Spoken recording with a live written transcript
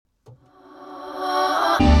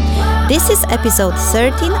This is episode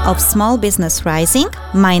 13 of Small Business Rising.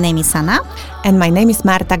 My name is Anna. And my name is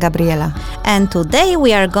Marta Gabriela. And today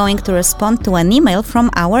we are going to respond to an email from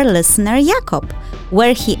our listener Jakob,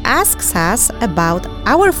 where he asks us about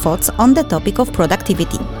our thoughts on the topic of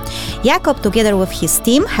productivity. Jakob, together with his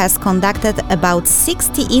team, has conducted about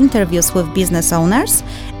 60 interviews with business owners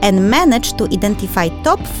and managed to identify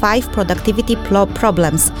top 5 productivity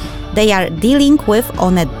problems they are dealing with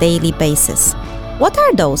on a daily basis. What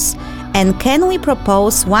are those? And can we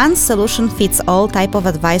propose one solution-fits-all type of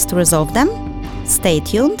advice to resolve them? Stay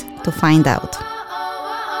tuned to find out.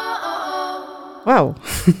 Wow,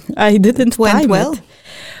 I didn't time it.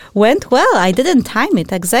 Went well. I didn't time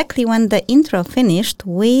it. Exactly when the intro finished,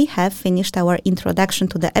 we have finished our introduction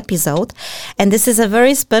to the episode. And this is a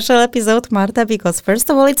very special episode, Marta, because first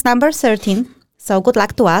of all, it's number 13. So good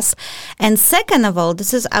luck to us. And second of all,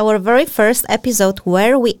 this is our very first episode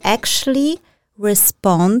where we actually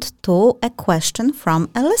respond to a question from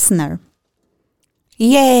a listener.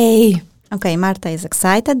 Yay! Okay, Marta is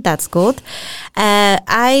excited. That's good.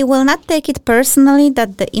 I will not take it personally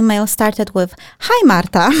that the email started with, "Hi,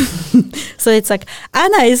 Marta." So it's like,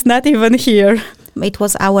 Anna is not even here. It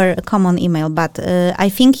was our common email, but I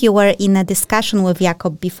think you were in a discussion with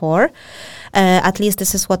Jakob before. At least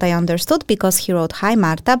this is what I understood, because he wrote, "Hi,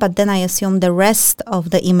 Marta," but then I assume the rest of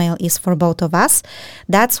the email is for both of us.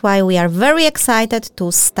 That's why we are very excited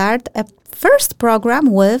to start a first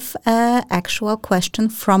program with an actual question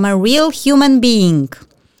from a real human being.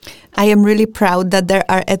 I am really proud that there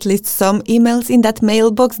are at least some emails in that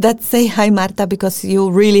mailbox that say "Hi, Marta," because you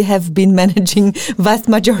really have been managing vast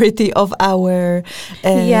majority of our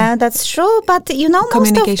yeah, that's true. But you know,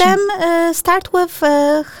 most of them start with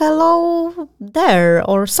 "hello there"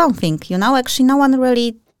 or something. You know, actually, no one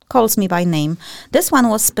really calls me by name. This one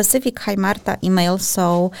was specific "Hi, Marta" email.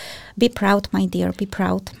 So be proud, my dear. Be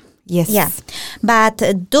proud. Yes. Yeah. But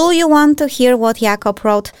do you want to hear what Jakob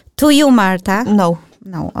wrote to you, Marta?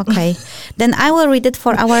 No, okay. Then I will read it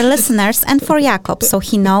for our listeners and for Jakob, so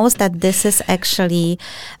he knows that this is actually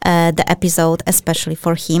the episode especially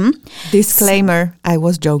for him. Disclaimer, I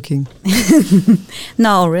was joking.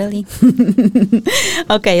 No, really?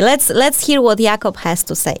 Okay, let's hear what Jakob has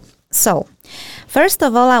to say. So, first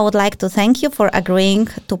of all, I would like to thank you for agreeing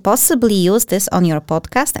to possibly use this on your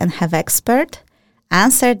podcast and have expert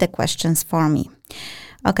answer the questions for me.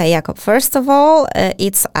 Okay, Jakob, first of all,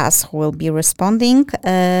 it's us who will be responding.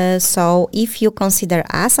 So if you consider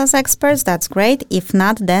us as experts, that's great. If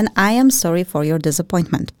not, then I am sorry for your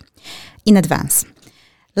disappointment in advance.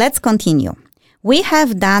 Let's continue. We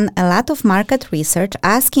have done a lot of market research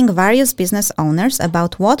asking various business owners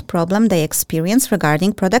about what problem they experience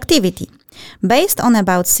regarding productivity. Based on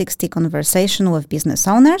about 60 conversations with business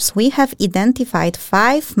owners, we have identified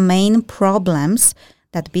 5 main problems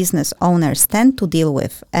that business owners tend to deal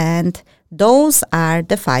with, and those are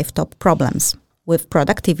the 5 top problems with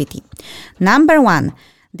productivity. Number 1,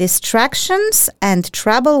 distractions and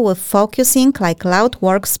trouble with focusing, like loud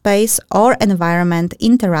workspace or environment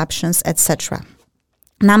interruptions, etc.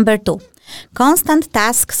 Number 2, constant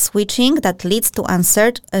task switching that leads to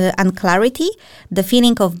unclarity, the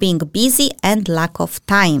feeling of being busy and lack of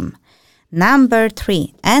time. Number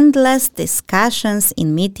 3, endless discussions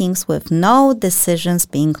in meetings with no decisions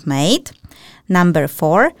being made. Number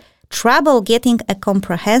 4, trouble getting a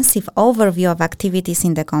comprehensive overview of activities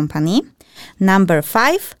in the company. Number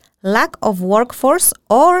 5, lack of workforce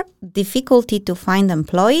or difficulty to find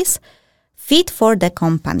employees fit for the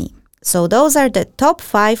company. So those are the top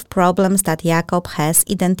 5 problems that Jakob has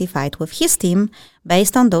identified with his team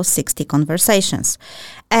based on those 60 conversations.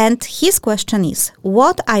 And his question is,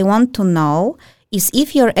 what I want to know is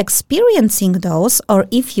if you're experiencing those or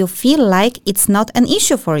if you feel like it's not an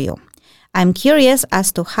issue for you. I'm curious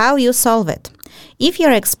as to how you solve it. If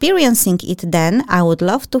you're experiencing it, then I would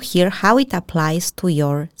love to hear how it applies to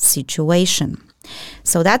your situation.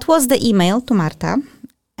 So that was the email to Marta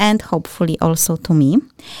and hopefully also to me.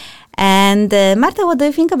 And Marta, what do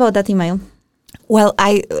you think about that email? Well,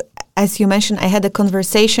 as you mentioned, I had a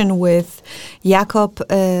conversation with Jakob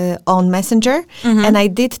on Messenger, and I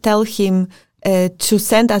did tell him to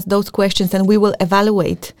send us those questions, and we will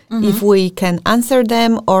evaluate if we can answer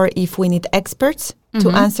them or if we need experts to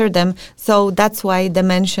answer them. So that's why the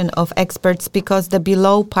mention of experts, because the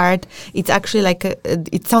below part, it's actually like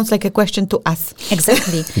it sounds like a question to us.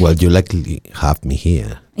 Exactly. Well, you likely have me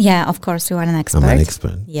here. Yeah, of course, you are an expert. I'm an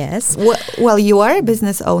expert. Yes. Well, you are a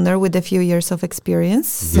business owner with a few years of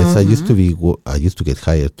experience. Yes, I used to get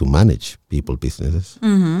hired to manage people businesses.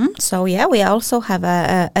 So yeah, we also have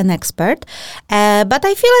an expert. But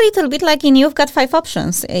I feel a little bit like you've got 5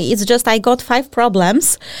 options. It's just I got 5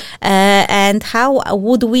 problems. And how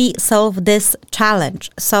would we solve this challenge?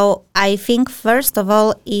 So I think, first of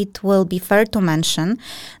all, it will be fair to mention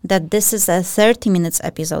that this is a 30 minutes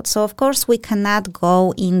episode. So of course, we cannot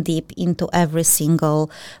go in deep into every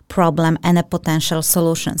single problem and the potential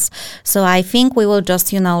solutions. So I think we will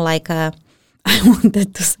just, I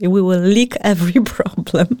wanted to say we will lick every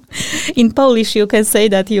problem. In Polish, you can say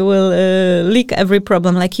that you will lick every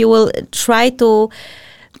problem. Like you will try to...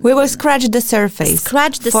 We will scratch the surface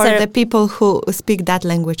for the people who speak that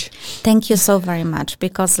language. Thank you so very much,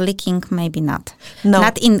 because licking maybe not. No.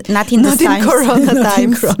 Not in Corona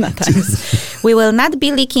times. We will not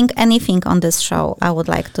be licking anything on this show. I would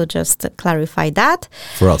like to just clarify that.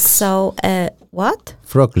 Frogs. So, what?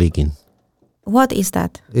 Frog licking. What is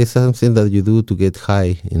that? It's something that you do to get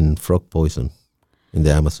high in frog poison in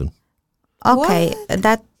the Amazon. Okay,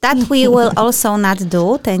 that we will also not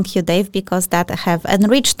do. Thank you, Dave, because that have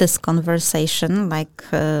enriched this conversation.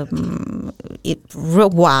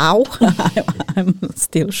 Wow, I'm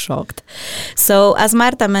still shocked. So, as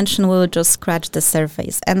Marta mentioned, we will just scratch the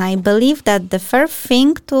surface, and I believe that the first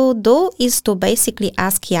thing to do is to basically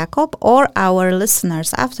ask Jakub or our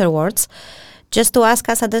listeners afterwards, just to ask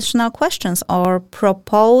us additional questions or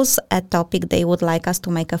propose a topic they would like us to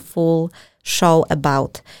make a full show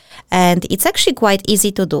about. And it's actually quite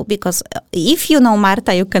easy to do, because if you know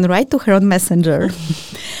Marta, you can write to her on Messenger.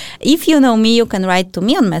 If you know me, you can write to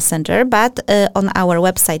me on Messenger, but on our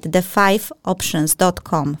website,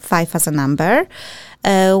 the5options.com, 5 as a number,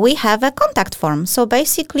 we have a contact form. So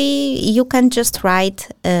basically, you can just write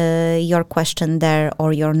your question there,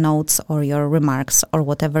 or your notes, or your remarks, or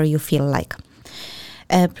whatever you feel like.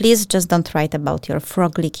 Please just don't write about your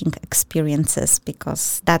frog licking experiences,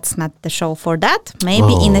 because that's not the show for that.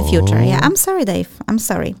 Maybe in the future. Yeah, I'm sorry, Dave. I'm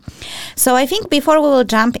sorry. So I think before we will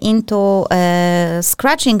jump into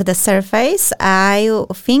scratching the surface, I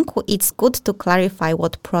think it's good to clarify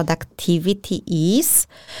what productivity is.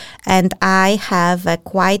 And I have a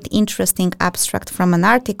quite interesting abstract from an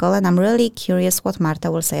article, and I'm really curious what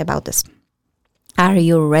Marta will say about this. Are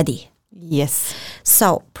you ready? Yes.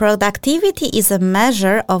 So, productivity is a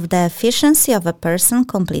measure of the efficiency of a person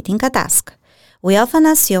completing a task. We often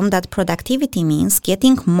assume that productivity means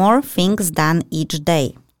getting more things done each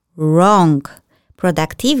day. Wrong.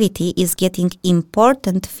 Productivity is getting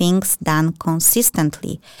important things done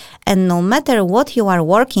consistently. And no matter what you are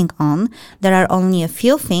working on, there are only a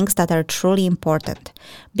few things that are truly important.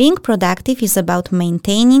 Being productive is about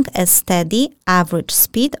maintaining a steady average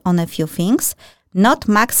speed on a few things, not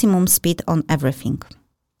maximum speed on everything.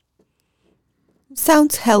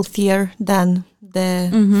 Sounds healthier than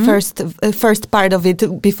the first part of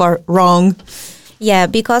it before. Wrong. Yeah,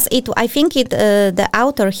 because I think the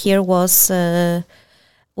author here was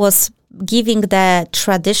giving the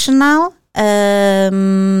traditional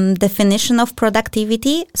definition of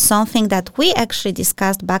productivity, something that we actually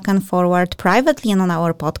discussed back and forward privately and on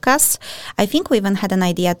our podcasts. I think we even had an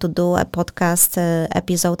idea to do a podcast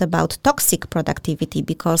episode about toxic productivity,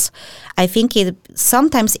 because I think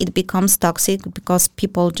sometimes it becomes toxic because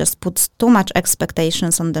people just put too much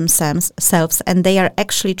expectations on themselves, and they are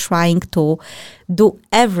actually trying to do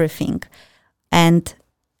everything. And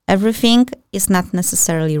everything is not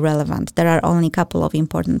necessarily relevant. There are only a couple of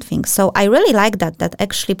important things. So I really like that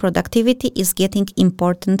actually productivity is getting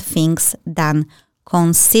important things done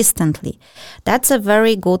consistently. That's a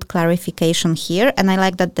very good clarification here, and I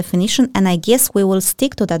like that definition, and I guess we will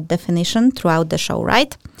stick to that definition throughout the show,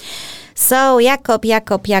 right? So Jakub,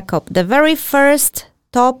 the very first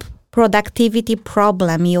top productivity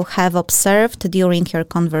problem you have observed during your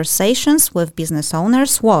conversations with business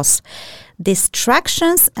owners was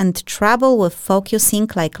distractions and trouble with focusing,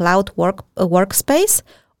 like loud workspace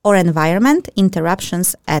or environment,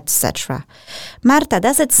 interruptions, etc. Marta,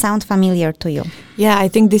 does it sound familiar to you? Yeah, I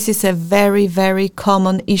think this is a very, very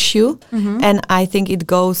common issue, and I think it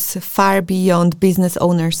goes far beyond business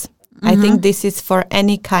owners. I think this is for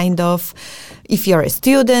any kind of, if you're a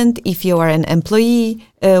student, if you are an employee,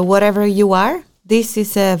 whatever you are, this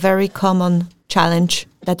is a very common challenge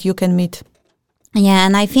that you can meet. Yeah,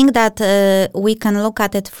 and I think that we can look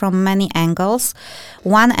at it from many angles.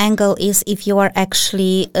 One angle is if you are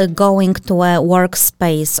actually going to a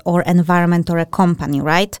workspace or environment or a company,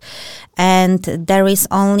 right? And there is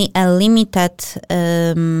only a limited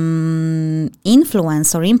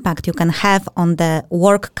influence or impact you can have on the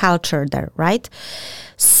work culture there, right?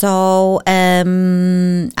 So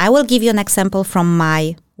I will give you an example from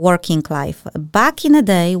my working life. Back in the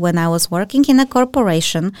day when I was working in a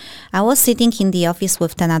corporation, I was sitting in the office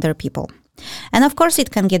with 10 other people. And of course it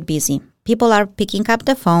can get busy. People are picking up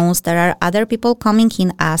the phones. There are other people coming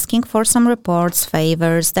in asking for some reports,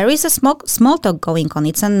 favors. There is a small talk going on.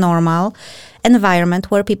 It's a normal environment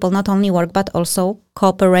where people not only work but also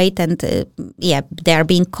cooperate and they are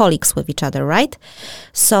being colleagues with each other, right?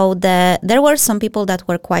 So there were some people that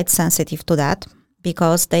were quite sensitive to that,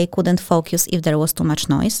 because they couldn't focus if there was too much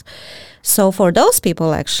noise. So for those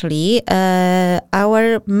people, actually,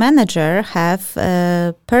 our manager have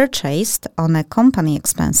purchased on a company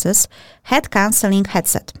expenses head cancelling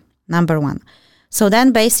headset, number one. So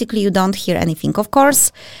then basically you don't hear anything. Of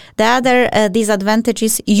course, the other disadvantage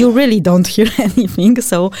is you really don't hear anything.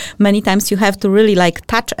 So many times you have to really like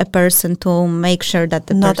touch a person to make sure that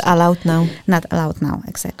the Not allowed now. Not allowed now,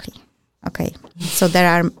 exactly. Okay, so there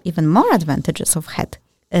are even more advantages of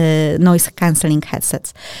noise cancelling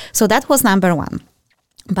headsets. So that was number one.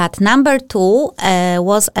 But number two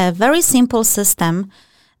was a very simple system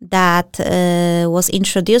that was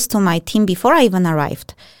introduced to my team before I even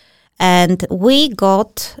arrived. And we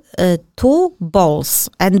got 2 balls.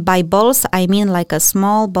 And by balls, I mean like a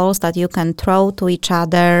small balls that you can throw to each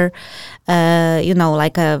other,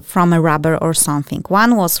 like from a rubber or something.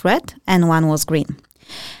 One was red and one was green.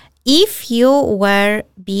 If you were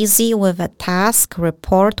busy with a task,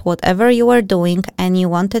 report, whatever you were doing, and you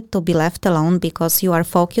wanted to be left alone because you are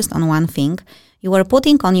focused on one thing, you were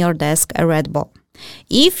putting on your desk a red ball.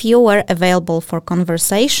 If you were available for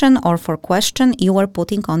conversation or for question, you were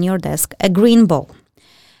putting on your desk a green ball.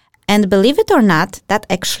 And believe it or not, that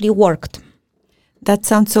actually worked. That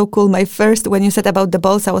sounds so cool. When you said about the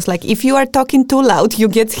balls, I was like, if you are talking too loud, you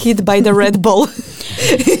get hit by the red ball.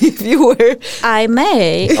 If you were... I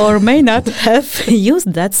may or may not have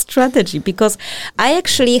used that strategy, because I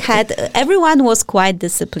actually everyone was quite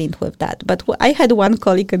disciplined with that. But I had one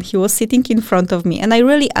colleague and he was sitting in front of me and I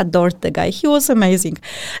really adored the guy. He was amazing.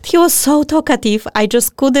 He was so talkative. I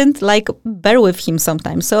just couldn't bear with him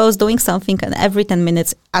sometimes. So I was doing something and every 10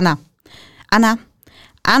 minutes, Anna.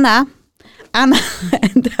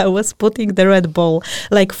 And I was putting the red ball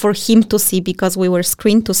for him to see, because we were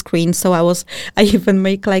screen to screen. So I even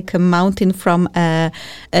make a mountain from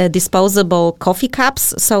disposable coffee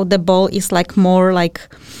cups. So the ball is more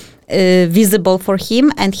visible for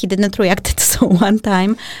him, and he didn't react. So one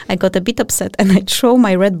time I got a bit upset and I threw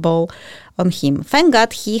my red ball on him. Thank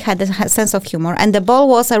God he had a sense of humor, and the ball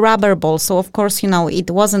was a rubber ball. So of course,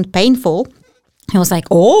 it wasn't painful. He was like,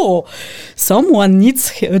 oh, someone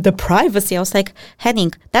needs the privacy. I was like,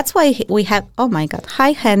 Henning, that's why we have, oh my God,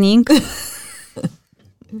 hi Henning.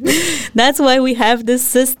 That's why we have this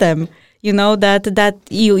system, that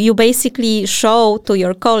you basically show to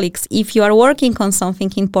your colleagues if you are working on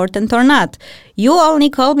something important or not. You only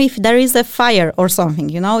call me if there is a fire or something,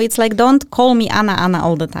 It's like, don't call me Anna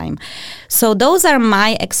all the time. So those are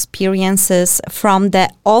my experiences from the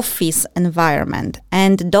office environment.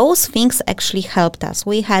 And those things actually helped us.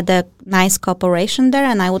 We had a nice cooperation there.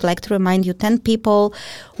 And I would like to remind you, 10 people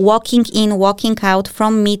walking in, walking out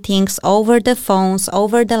from meetings, over the phones,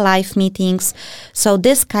 over the live meetings. So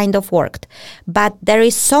this kind of worked. But there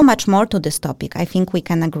is so much more to this topic. I think we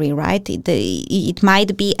can agree, right? It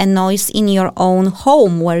might be a noise in your own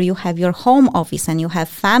home, where you have your home office and you have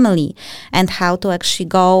family, and how to actually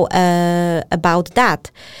go about that.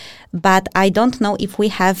 But I don't know if we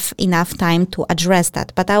have enough time to address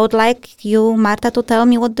that. But I would like you, Marta, to tell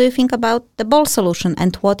me, what do you think about the ball solution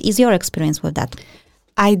and what is your experience with that?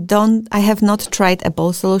 I have not tried a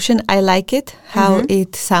ball solution. I like it, how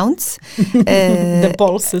it sounds. The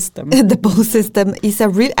ball system. The ball system is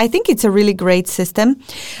I think it's a really great system.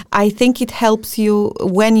 I think it helps you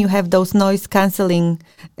when you have those noise cancelling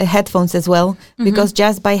headphones as well, because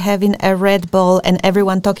just by having a red ball and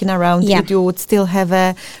everyone talking around it, you would still have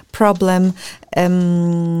a problem.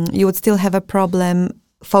 You would still have a problem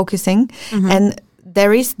focusing. And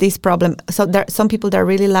there is this problem. So there are some people that are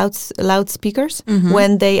really loud speakers.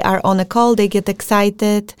 When they are on a call, they get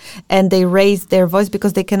excited and they raise their voice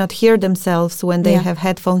because they cannot hear themselves when they have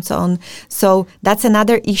headphones on. So that's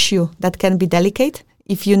another issue that can be delicate.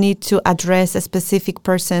 if you need to address a specific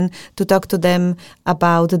person to talk to them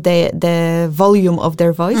about the volume of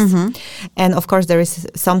their voice. And of course, there is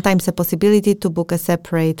sometimes a possibility to book a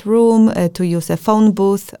separate room, to use a phone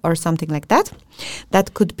booth or something like that.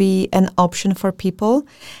 That could be an option for people.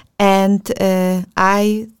 And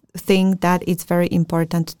I think that it's very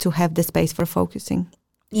important to have the space for focusing.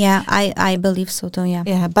 Yeah, I believe so too, yeah.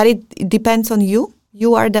 Yeah, but it depends on you.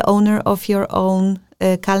 You are the owner of your own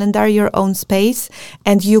calendar, your own space,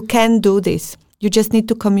 and you can do this. You just need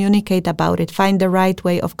to communicate about it, find the right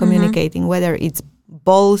way of communicating, whether it's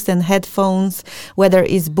balls and headphones, whether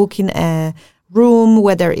it's booking a room,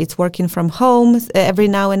 whether it's working from home every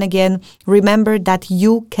now and again. Remember that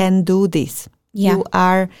you can do this. Yeah. You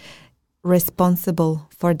are responsible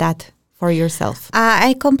for that, for yourself.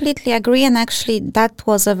 I completely agree, and actually that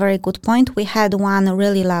was a very good point. We had one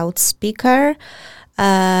really loud speaker.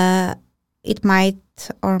 It might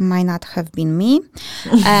or might not have been me.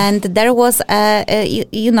 And there was, the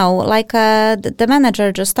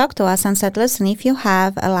manager just talked to us and said, listen, if you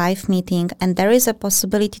have a live meeting and there is a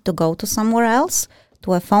possibility to go to somewhere else,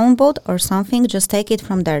 to a phone booth or something, just take it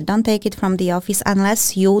from there. Don't take it from the office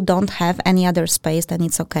unless you don't have any other space, then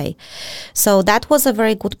it's okay. So that was a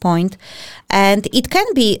very good point. And it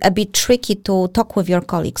can be a bit tricky to talk with your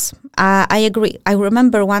colleagues. I agree. I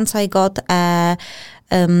remember once I got a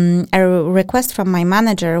request from my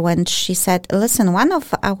manager when she said, listen, one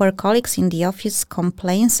of our colleagues in the office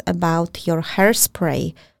complains about your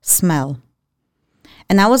hairspray smell.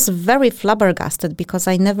 And I was very flabbergasted because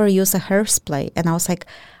I never use a hairspray. And I was like,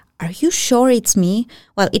 are you sure it's me?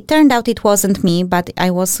 Well, it turned out it wasn't me, but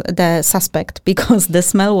I was the suspect because the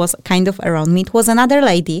smell was kind of around me. It was another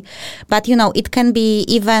lady. But, it can be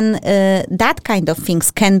even that kind of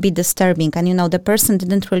things can be disturbing. And, the person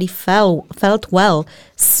didn't really felt well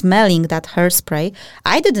smelling that hairspray.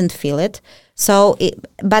 I didn't feel it.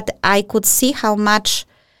 But I could see how much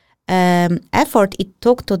effort it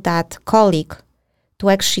took to that colleague to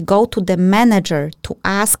actually go to the manager to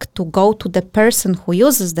ask to go to the person who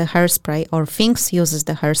uses the hairspray or thinks uses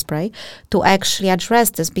the hairspray to actually address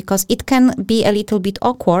this, because it can be a little bit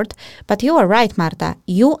awkward. But you are right, Marta.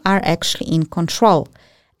 You are actually in control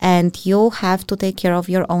and you have to take care of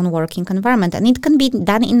your own working environment. And it can be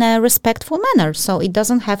done in a respectful manner. So it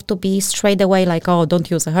doesn't have to be straight away like, oh, don't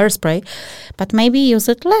use a hairspray, but maybe use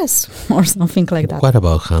it less or something like that. What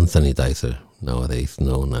about hand sanitizer? Nowadays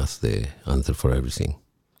known as the answer for everything.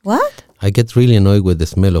 What? I get really annoyed with the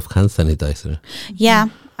smell of hand sanitizer. Yeah,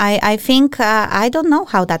 I think, I don't know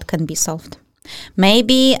how that can be solved.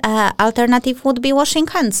 Maybe alternative would be washing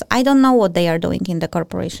hands. I don't know what they are doing in the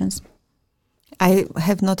corporations. I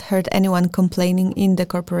have not heard anyone complaining in the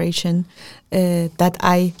corporation that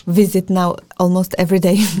I visit now almost every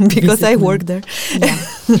day because I work there. Yeah.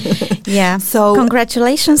 Yeah. So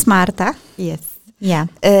congratulations, Marta. Yes. Yeah.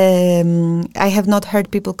 I have not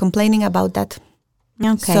heard people complaining about that.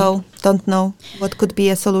 Okay. So don't know what could be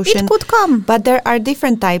a solution. It could come. But there are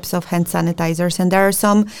different types of hand sanitizers, and there are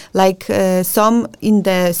some some in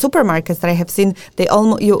the supermarkets that I have seen. They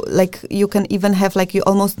almost you can even have you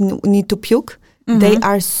almost need to puke. Mm-hmm. They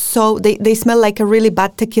are they smell like a really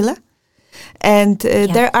bad tequila, and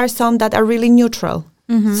there are some that are really neutral.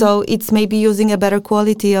 Mm-hmm. So it's maybe using a better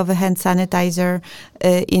quality of a hand sanitizer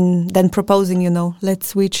than proposing, let's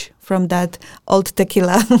switch from that old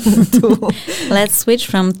tequila to... Let's switch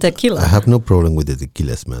from tequila. I have no problem with the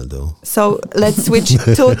tequila smell, though. So let's switch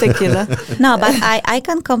to tequila. No, but I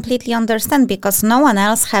can completely understand because no one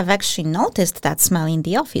else have actually noticed that smell in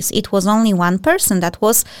the office. It was only one person that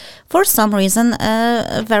was, for some reason,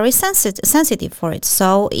 very sensitive for it.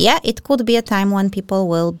 So, yeah, it could be a time when people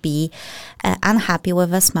will be unhappy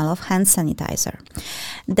with the smell of hand sanitizer.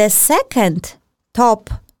 The second top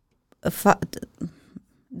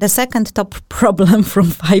problem from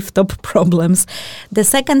 5 top problems, the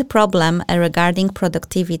second problem regarding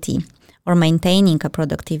productivity or maintaining a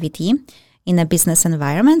productivity in a business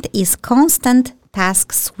environment is constant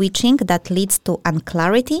task switching that leads to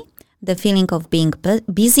unclarity, the feeling of being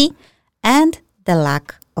busy, and the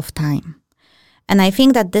lack of time. And I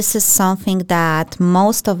think that this is something that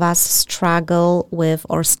most of us struggle with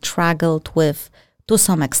or struggled with to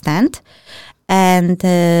some extent. And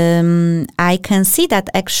I can see that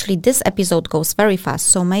actually this episode goes very fast.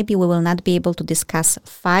 So maybe we will not be able to discuss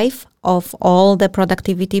 5 of all the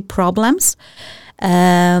productivity problems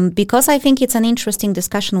because I think it's an interesting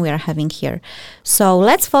discussion we are having here. So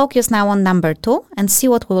let's focus now on number 2 and see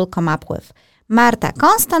what we will come up with. Marta,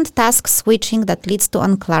 constant task switching that leads to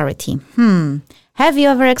unclarity. Have you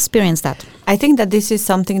ever experienced that? I think that this is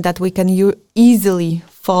something that we can easily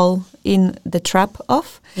fall in the trap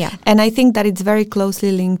of. Yeah. And I think that it's very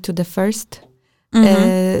closely linked to the first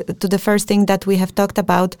thing that we have talked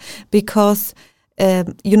about, because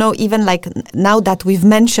even like now that we've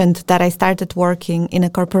mentioned that I started working in a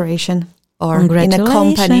corporation or in a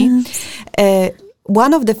company,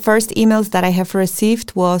 one of the first emails that I have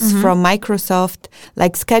received was from Microsoft,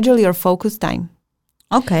 like, schedule your focus time.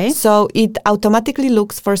 Okay. So it automatically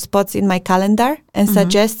looks for spots in my calendar and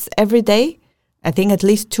suggests every day, I think, at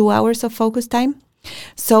least 2 hours of focus time.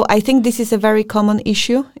 So I think this is a very common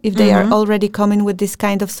issue if they are already coming with this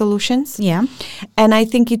kind of solutions. Yeah. And I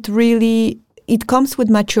think it comes with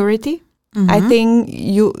maturity. I think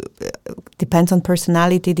depends on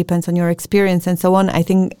personality, depends on your experience and so on. I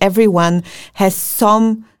think everyone has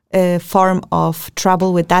some form of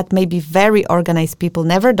trouble with that. Maybe very organized people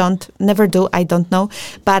never do. I don't know,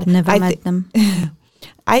 but never met them.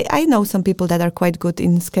 I know some people that are quite good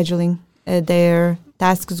in scheduling their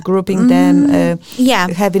tasks, grouping them,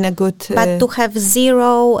 having a good. But to have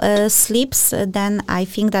zero sleeps, then I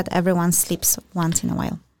think that everyone sleeps once in a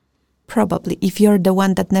while. Probably. If you're the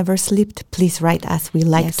one that never slept, please write us. We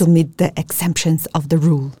like to meet the exemptions of the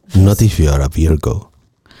rule. Not if you are a Virgo.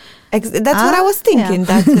 That's what I was thinking.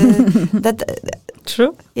 Yeah. That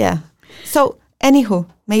True. Yeah. So, anywho,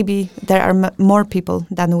 maybe there are more people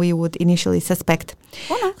than we would initially suspect.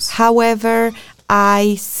 Who knows? However,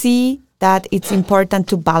 I see that it's important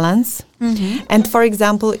to balance. And for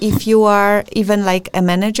example, if you are even like a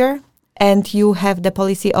manager and you have the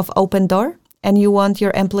policy of open door, and you want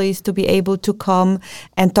your employees to be able to come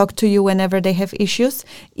and talk to you whenever they have issues,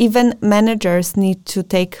 even managers need to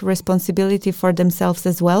take responsibility for themselves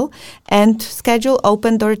as well and schedule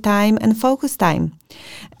open door time and focus time.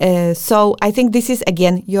 So I think this is,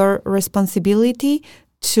 again, your responsibility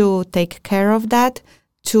to take care of that,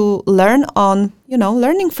 to learn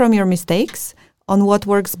learning from your mistakes, on what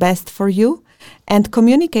works best for you, and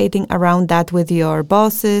communicating around that with your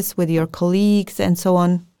bosses, with your colleagues, and so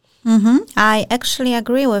on. I actually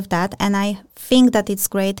agree with that, and I think that it's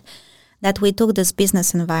great that we took this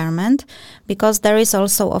business environment, because there is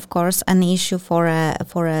also, of course, an issue for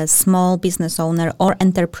a small business owner or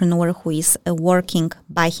entrepreneur who is working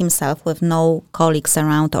by himself with no colleagues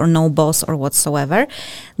around or no boss or whatsoever.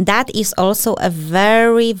 That is also a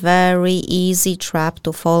very, very easy trap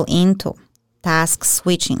to fall into. Task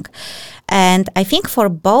switching. And I think for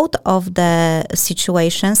both of the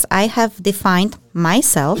situations, I have defined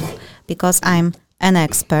myself, because I'm an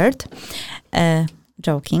expert,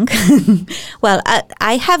 joking. Well,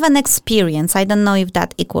 I have an experience. I don't know if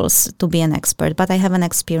that equals to be an expert, but I have an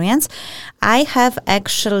experience. I have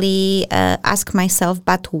actually asked myself,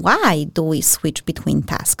 but why do we switch between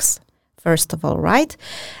tasks? First of all, right?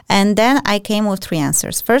 And then I came with 3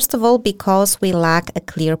 answers. First of all, because we lack a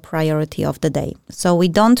clear priority of the day. So we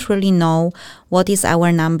don't really know what is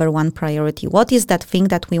our number one priority. What is that thing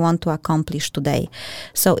that we want to accomplish today?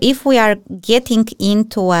 So if we are getting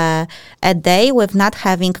into a day with not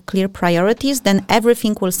having clear priorities, then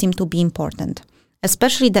everything will seem to be important.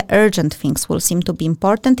 Especially the urgent things will seem to be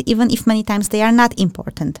important, even if many times they are not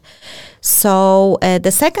important. So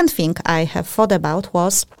the second thing I have thought about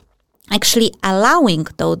was actually allowing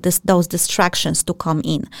those distractions to come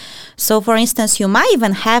in. So, for instance, you might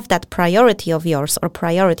even have that priority of yours or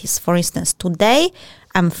priorities. For instance, today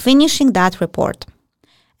I'm finishing that report.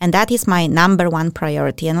 And that is my number one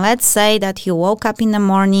priority. And let's say that you woke up in the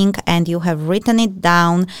morning and you have written it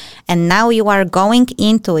down and now you are going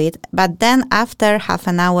into it. But then after half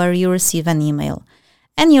an hour, you receive an email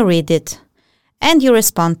and you read it and you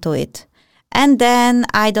respond to it. And then,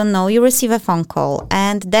 I don't know, you receive a phone call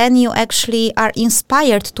and then you actually are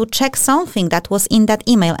inspired to check something that was in that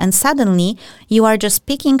email. And suddenly you are just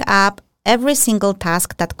picking up every single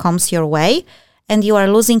task that comes your way and you are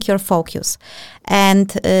losing your focus. And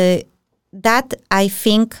that, I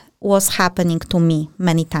think, was happening to me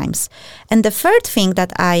many times. And the third thing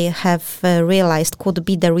that I have realized could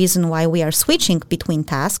be the reason why we are switching between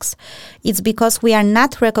tasks, it's because we are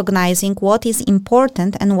not recognizing what is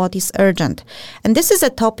important and what is urgent. And this is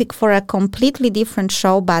a topic for a completely different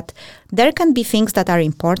show, but there can be things that are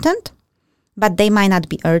important, but they might not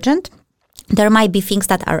be urgent. There might be things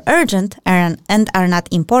that are urgent and are not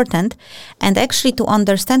important. And actually to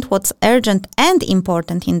understand what's urgent and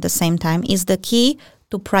important in the same time is the key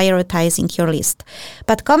to prioritizing your list.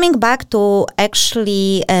 But coming back to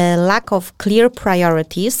actually a lack of clear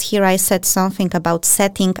priorities, here I said something about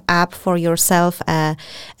setting up for yourself a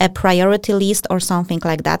priority list or something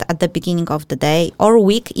like that at the beginning of the day or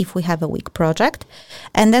week if we have a week project.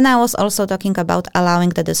 And then I was also talking about allowing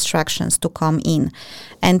the distractions to come in.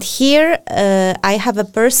 And here I have a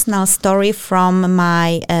personal story from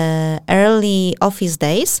my early office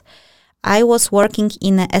days. I was working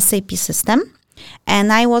in a SAP system.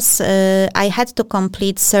 And I had to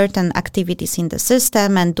complete certain activities in the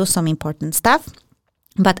system and do some important stuff.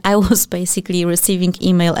 But I was basically receiving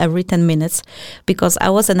email every 10 minutes because I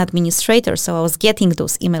was an administrator. So I was getting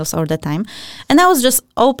those emails all the time. And I was just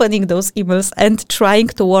opening those emails and trying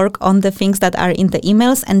to work on the things that are in the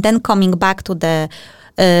emails and then coming back to the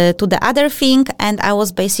other thing. And I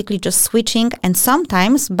was basically just switching. And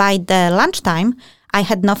sometimes by the lunchtime, I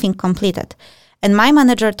had nothing completed. And my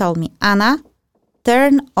manager told me, Anna,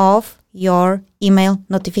 turn off your email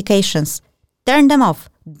notifications. Turn them off.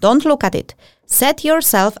 Don't look at it. Set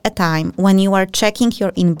yourself a time when you are checking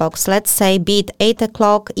your inbox. Let's say be it 8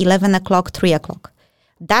 o'clock, 11 o'clock, 3 o'clock.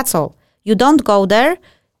 That's all. You don't go there.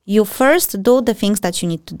 You first do the things that you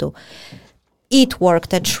need to do. It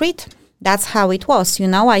worked a treat. That's how it was.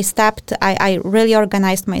 I really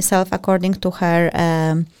organized myself according to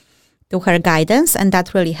her guidance, and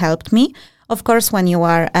that really helped me. Of course, when you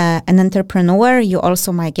are an entrepreneur, you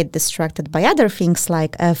also might get distracted by other things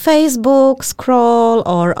like Facebook, scroll,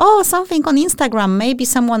 or something on Instagram. Maybe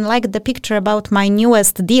someone liked the picture about my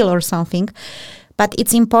newest deal or something. But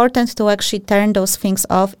it's important to actually turn those things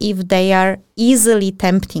off if they are easily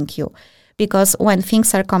tempting you. Because when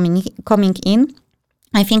things are coming in,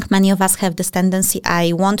 I think many of us have this tendency,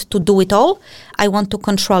 I want to do it all, I want to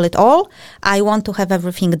control it all, I want to have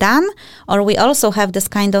everything done. Or we also have this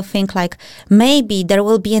kind of thing like, maybe there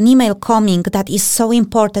will be an email coming that is so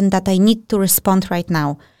important that I need to respond right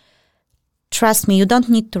now. Trust me, you don't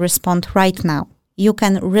need to respond right now. You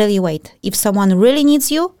can really wait. If someone really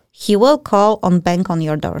needs you, he will call on bang on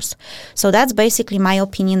your doors. So that's basically my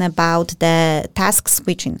opinion about the task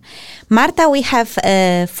switching. Marta, we have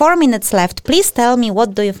 4 minutes left. Please tell me,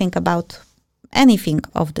 what do you think about anything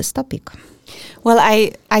of this topic? Well,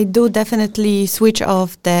 I do definitely switch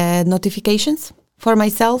off the notifications. For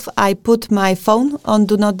myself, I put my phone on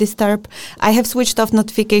Do Not Disturb. I have switched off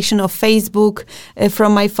notification of Facebook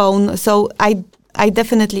from my phone. So I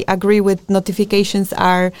definitely agree with notifications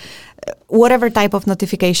are... whatever type of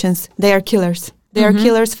notifications, they are killers. They are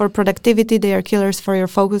killers for productivity. They are killers for your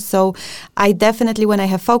focus. So I definitely, when I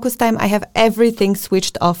have focus time, I have everything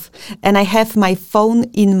switched off. And I have my phone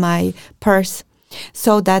in my purse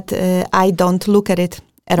so that I don't look at it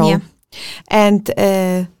at all. And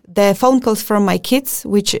the phone calls from my kids,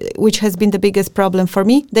 which has been the biggest problem for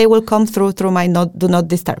me, they will come through my Do Not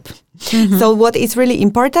Disturb. So what is really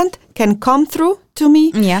important can come through to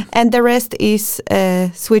me, and the rest is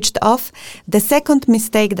switched off. The second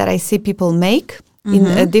mistake that I see people make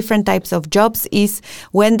in different types of jobs is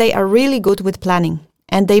when they are really good with planning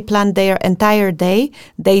and they plan their entire day,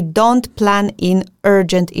 they don't plan in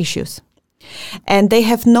urgent issues. And they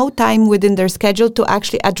have no time within their schedule to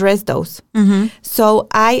actually address those. So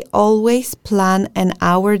I always plan an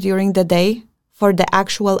hour during the day for the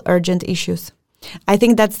actual urgent issues. I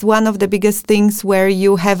think that's one of the biggest things where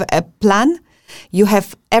you have a plan. You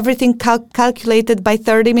have everything calculated by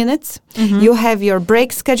 30 minutes. You have your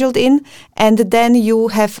break scheduled in, and then you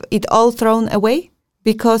have it all thrown away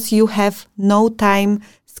because you have no time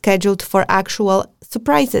scheduled for actual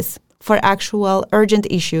surprises, for actual urgent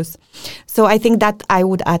issues. So I think that I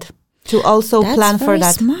would add to also plan for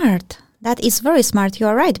that. That's very smart. That is very smart. You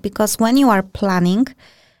are right, because when you are planning,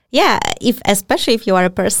 especially if you are a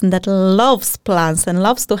person that loves plans and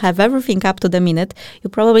loves to have everything up to the minute, you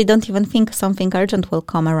probably don't even think something urgent will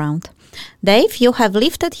come around. Dave, you have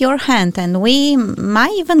lifted your hand and we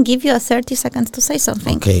might even give you 30 seconds to say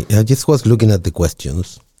something. Okay, I just was looking at the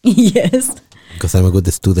questions. Yes. Because I'm a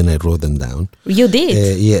good student, I wrote them down. You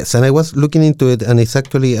did? Yes, and I was looking into it, and it's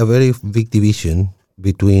actually a very big division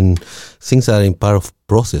between things that are in part of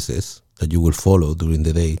processes that you will follow during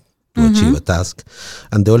the day to achieve a task,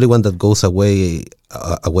 and the only one that goes away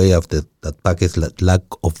of that package is lack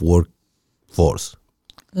of workforce.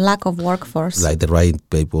 Lack of workforce. Like the right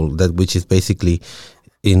people, which is basically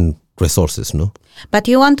in resources, no? But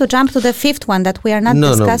you want to jump to the fifth one that we are not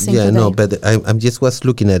discussing today. No, but I'm just was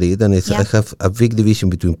looking at it, and I have a big division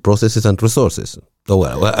between processes and resources.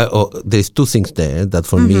 There's two things there that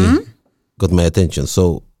for me got my attention.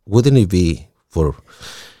 So wouldn't it be, for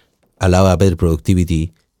allow a better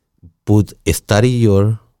productivity, study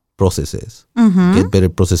your processes, get better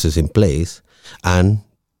processes in place, and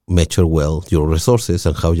measure well your resources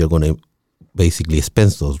and how you're going to basically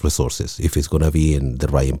spend those resources, if it's going to be in the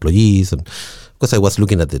right employees. And because I was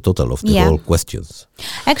looking at the total of the whole questions.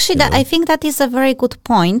 Actually, I think that is a very good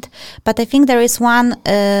point, but I think there is one,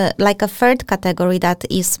 like a third category that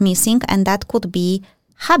is missing, and that could be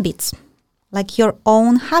habits, like your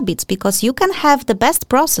own habits, because you can have the best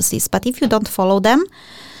processes, but if you don't follow them,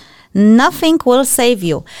 nothing will save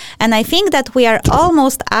you. And I think that we are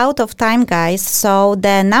almost out of time, guys. So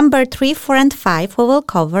the number 3, 4, and 5 we will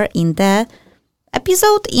cover in the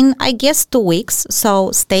episode in, I guess, 2 weeks.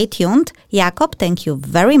 So stay tuned. Jakub, thank you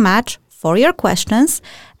very much for your questions.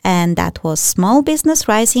 And that was Small Business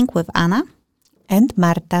Rising with Anna and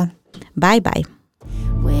Marta. Bye-bye.